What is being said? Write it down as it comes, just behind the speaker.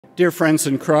Dear friends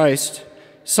in Christ,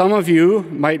 some of you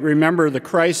might remember the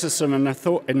crisis in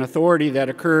authority that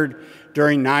occurred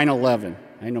during 9/11.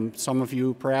 I know some of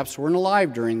you perhaps weren't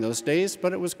alive during those days,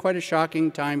 but it was quite a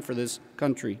shocking time for this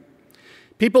country.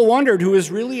 People wondered who was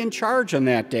really in charge on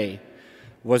that day.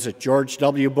 Was it George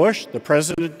W. Bush, the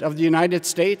President of the United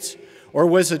States? Or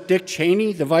was it Dick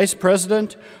Cheney, the Vice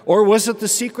President? Or was it the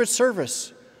Secret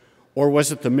Service? Or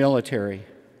was it the military?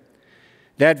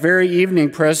 That very evening,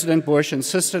 President Bush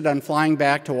insisted on flying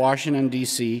back to Washington,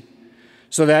 D.C.,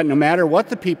 so that no matter what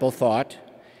the people thought,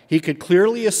 he could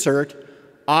clearly assert,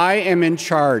 "I am in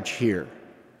charge here."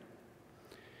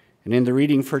 And in the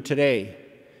reading for today,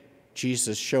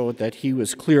 Jesus showed that he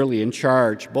was clearly in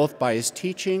charge, both by his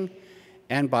teaching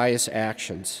and by his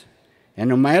actions. And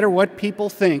no matter what people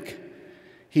think,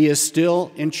 he is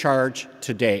still in charge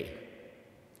today.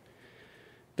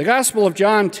 The Gospel of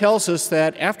John tells us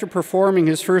that after performing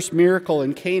his first miracle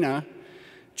in Cana,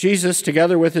 Jesus,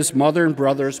 together with his mother and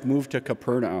brothers, moved to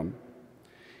Capernaum.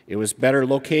 It was better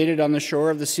located on the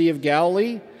shore of the Sea of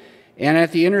Galilee and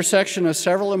at the intersection of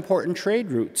several important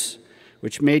trade routes,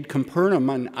 which made Capernaum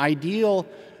an ideal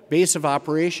base of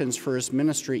operations for his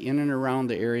ministry in and around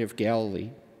the area of Galilee.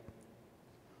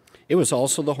 It was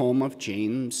also the home of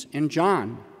James and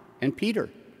John and Peter,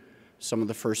 some of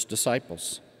the first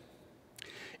disciples.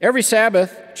 Every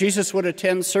Sabbath, Jesus would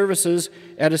attend services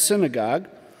at a synagogue,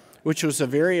 which was a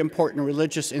very important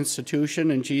religious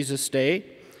institution in Jesus' day.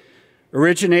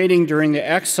 Originating during the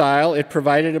exile, it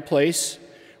provided a place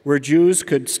where Jews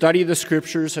could study the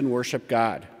scriptures and worship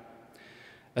God.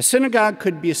 A synagogue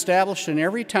could be established in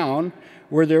every town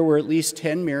where there were at least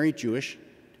 10 married Jewish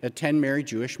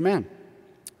men.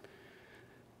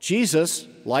 Jesus,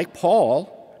 like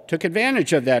Paul, took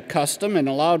advantage of that custom and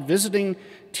allowed visiting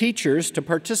teachers to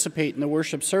participate in the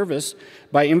worship service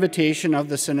by invitation of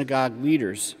the synagogue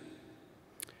leaders.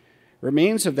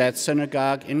 Remains of that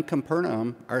synagogue in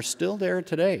Capernaum are still there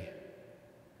today.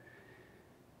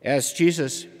 As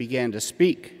Jesus began to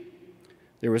speak,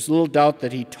 there was little doubt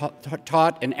that he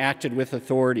taught and acted with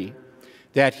authority,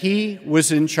 that he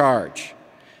was in charge.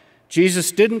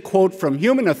 Jesus didn't quote from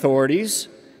human authorities,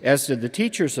 as did the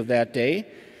teachers of that day,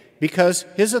 because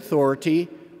his authority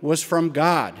was from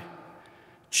God.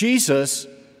 Jesus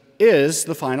is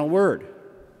the final word.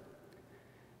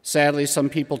 Sadly, some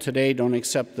people today don't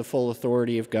accept the full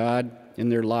authority of God in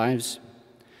their lives.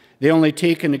 They only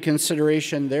take into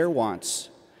consideration their wants,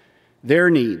 their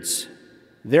needs,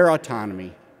 their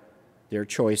autonomy, their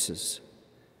choices.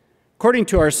 According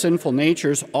to our sinful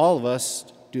natures, all of us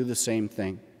do the same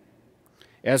thing.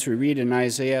 As we read in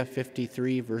Isaiah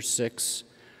 53, verse 6,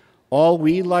 "All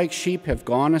we like sheep have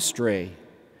gone astray.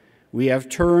 We have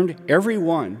turned every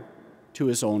one to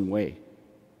his own way."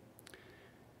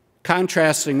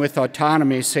 Contrasting with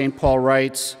autonomy, St. Paul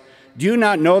writes, "Do you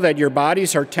not know that your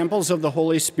bodies are temples of the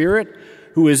Holy Spirit,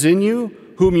 who is in you,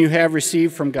 whom you have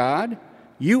received from God?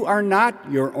 You are not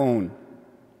your own.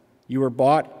 You were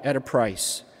bought at a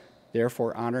price.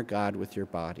 Therefore, honor God with your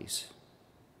bodies."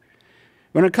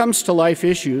 When it comes to life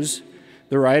issues,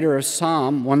 the writer of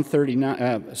Psalm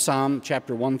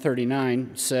chapter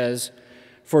 139 says,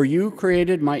 "For you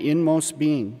created my inmost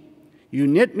being. You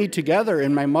knit me together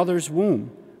in my mother's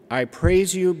womb. I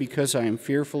praise you because I am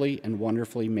fearfully and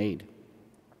wonderfully made."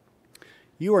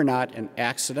 You are not an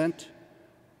accident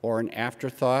or an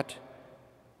afterthought.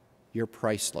 You're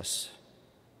priceless.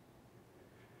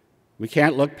 We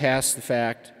can't look past the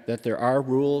fact that there are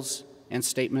rules and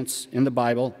statements in the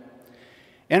Bible,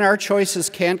 and our choices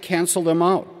can't cancel them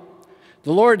out.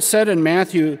 The Lord said in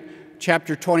Matthew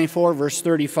chapter 24, verse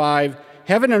 35,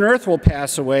 "Heaven and earth will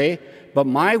pass away, but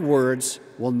my words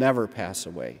will never pass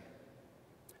away."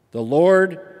 The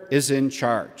Lord is in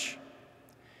charge.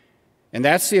 And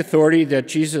that's the authority that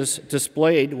Jesus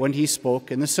displayed when he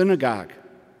spoke in the synagogue.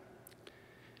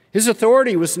 His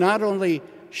authority was not only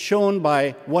shown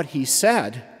by what he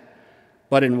said,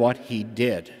 but in what he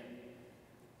did.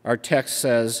 Our text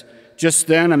says, "Just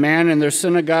then a man in their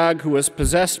synagogue who was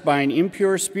possessed by an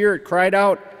impure spirit cried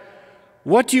out,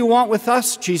 'What do you want with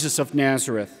us, Jesus of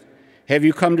Nazareth? Have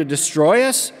you come to destroy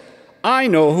us? I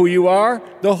know who you are,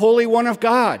 the Holy One of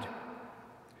God.'"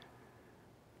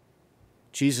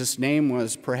 Jesus' name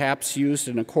was perhaps used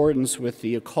in accordance with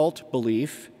the occult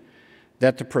belief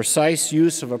that the precise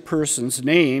use of a person's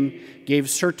name gave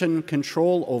certain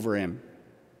control over him.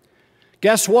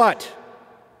 Guess what?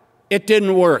 It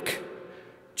didn't work.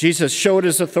 Jesus showed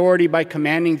his authority by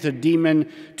commanding the demon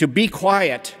to be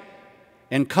quiet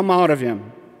and come out of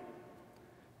him.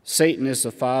 Satan is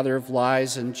the father of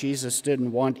lies, and Jesus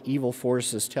didn't want evil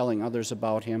forces telling others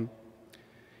about him.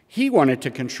 He wanted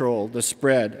to control the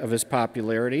spread of his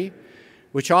popularity,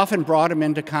 which often brought him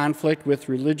into conflict with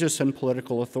religious and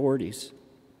political authorities.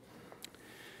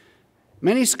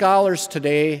 Many scholars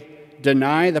today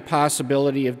deny the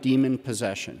possibility of demon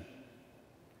possession.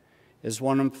 As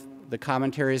one of the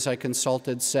commentaries I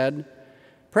consulted said,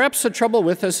 perhaps the trouble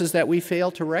with us is that we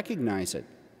fail to recognize it.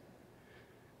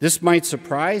 This might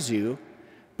surprise you,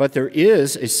 but there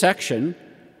is a section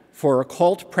for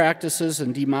occult practices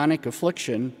and demonic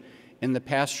affliction in the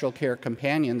Pastoral Care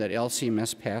Companion that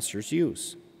LCMS pastors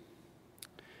use.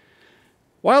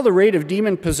 While the rate of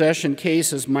demon possession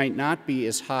cases might not be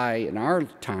as high in our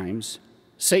times,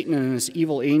 Satan and his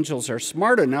evil angels are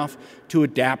smart enough to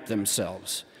adapt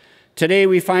themselves. Today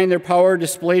we find their power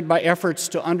displayed by efforts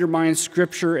to undermine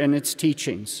Scripture and its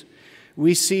teachings.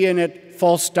 We see in it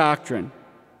false doctrine,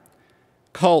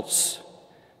 cults,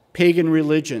 pagan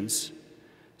religions,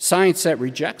 science that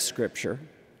rejects Scripture,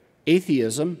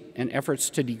 atheism, and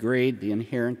efforts to degrade the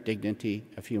inherent dignity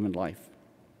of human life.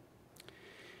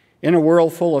 In a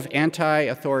world full of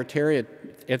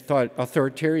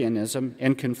anti-authoritarianism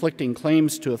and conflicting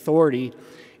claims to authority,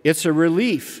 it's a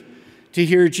relief to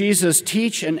hear Jesus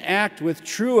teach and act with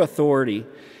true authority.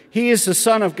 He is the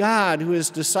Son of God who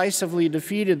has decisively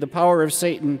defeated the power of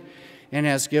Satan and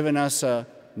has given us a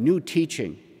new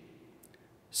teaching: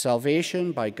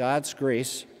 salvation by God's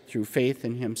grace through faith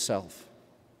in himself.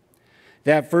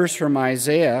 That verse from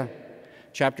Isaiah,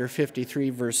 chapter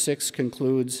 53, verse 6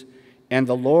 concludes, "And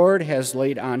the Lord has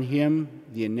laid on him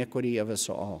the iniquity of us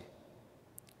all."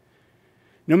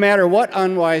 No matter what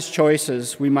unwise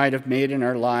choices we might have made in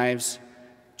our lives,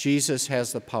 Jesus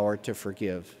has the power to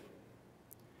forgive.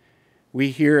 We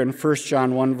hear in 1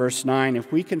 John 1, verse 9,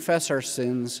 if we confess our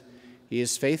sins, he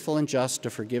is faithful and just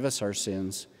to forgive us our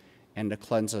sins and to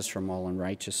cleanse us from all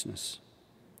unrighteousness.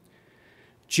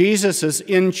 Jesus is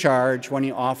in charge when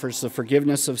he offers the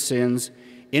forgiveness of sins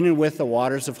in and with the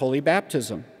waters of holy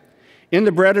baptism, in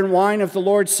the bread and wine of the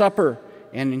Lord's Supper,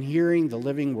 and in hearing the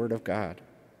living word of God.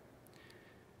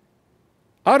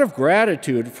 Out of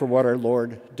gratitude for what our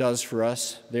Lord does for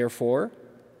us, therefore,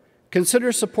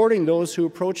 consider supporting those who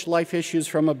approach life issues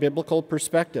from a biblical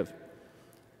perspective,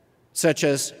 such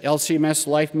as LCMS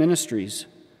Life Ministries,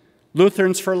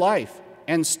 Lutherans for Life,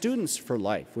 and Students for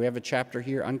Life. We have a chapter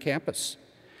here on campus.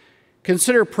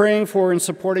 Consider praying for and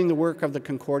supporting the work of the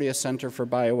Concordia Center for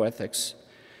Bioethics,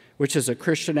 which is a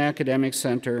Christian academic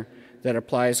center that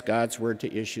applies God's word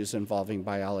to issues involving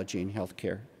biology and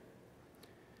healthcare.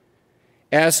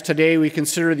 As today we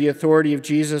consider the authority of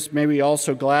Jesus, may we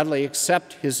also gladly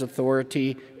accept his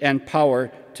authority and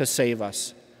power to save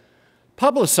us.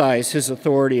 Publicize his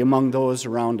authority among those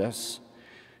around us.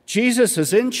 Jesus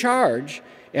is in charge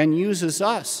and uses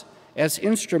us as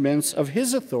instruments of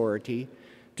his authority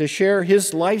to share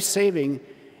his life-saving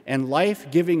and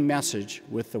life-giving message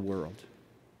with the world.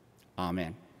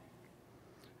 Amen.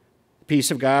 The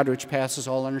peace of God, which passes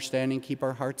all understanding, keep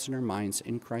our hearts and our minds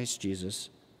in Christ Jesus.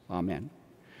 Amen.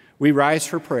 We rise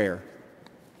for prayer.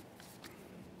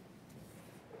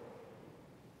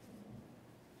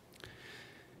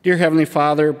 Dear Heavenly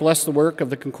Father, bless the work of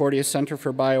the Concordia Center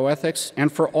for Bioethics and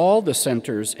for all the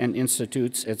centers and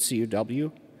institutes at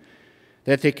CUW,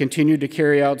 that they continue to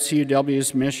carry out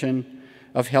CUW's mission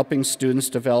of helping students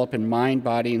develop in mind,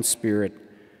 body, and spirit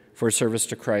for service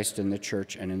to Christ in the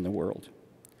church and in the world.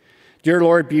 Dear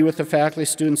Lord, be with the faculty,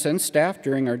 students, and staff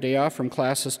during our day off from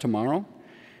classes tomorrow.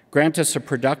 Grant us a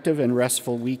productive and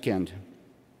restful weekend.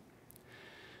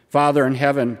 Father in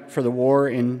heaven, for the war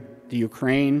in the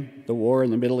Ukraine, the war in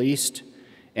the Middle East,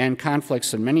 and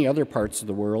conflicts in many other parts of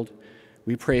the world,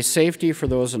 we pray safety for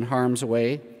those in harm's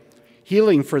way,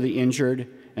 healing for the injured,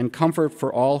 and comfort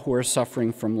for all who are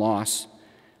suffering from loss.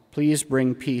 Please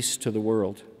bring peace to the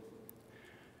world.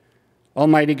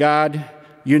 Almighty God,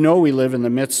 you know we live in the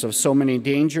midst of so many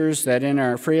dangers that in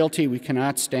our frailty we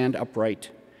cannot stand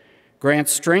upright. Grant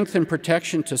strength and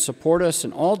protection to support us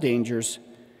in all dangers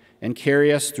and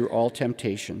carry us through all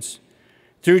temptations.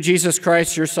 Through Jesus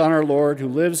Christ, your Son, our Lord, who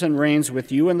lives and reigns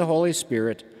with you in the Holy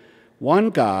Spirit,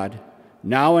 one God,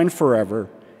 now and forever,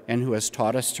 and who has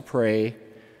taught us to pray,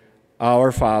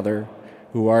 Our Father,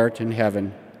 who art in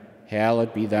heaven,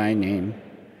 hallowed be thy name.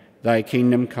 Thy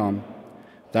kingdom come,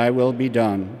 thy will be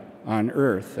done, on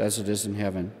earth as it is in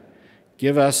heaven.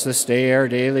 Give us this day our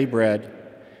daily bread,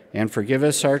 and forgive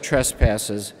us our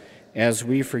trespasses, as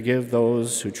we forgive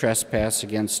those who trespass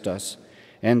against us.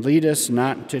 And lead us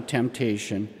not into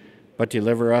temptation, but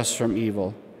deliver us from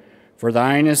evil. For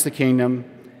thine is the kingdom,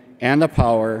 and the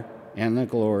power, and the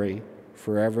glory,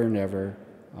 forever and ever.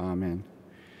 Amen.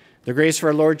 The grace of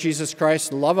our Lord Jesus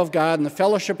Christ, the love of God, and the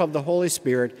fellowship of the Holy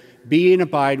Spirit be and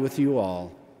abide with you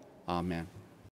all. Amen.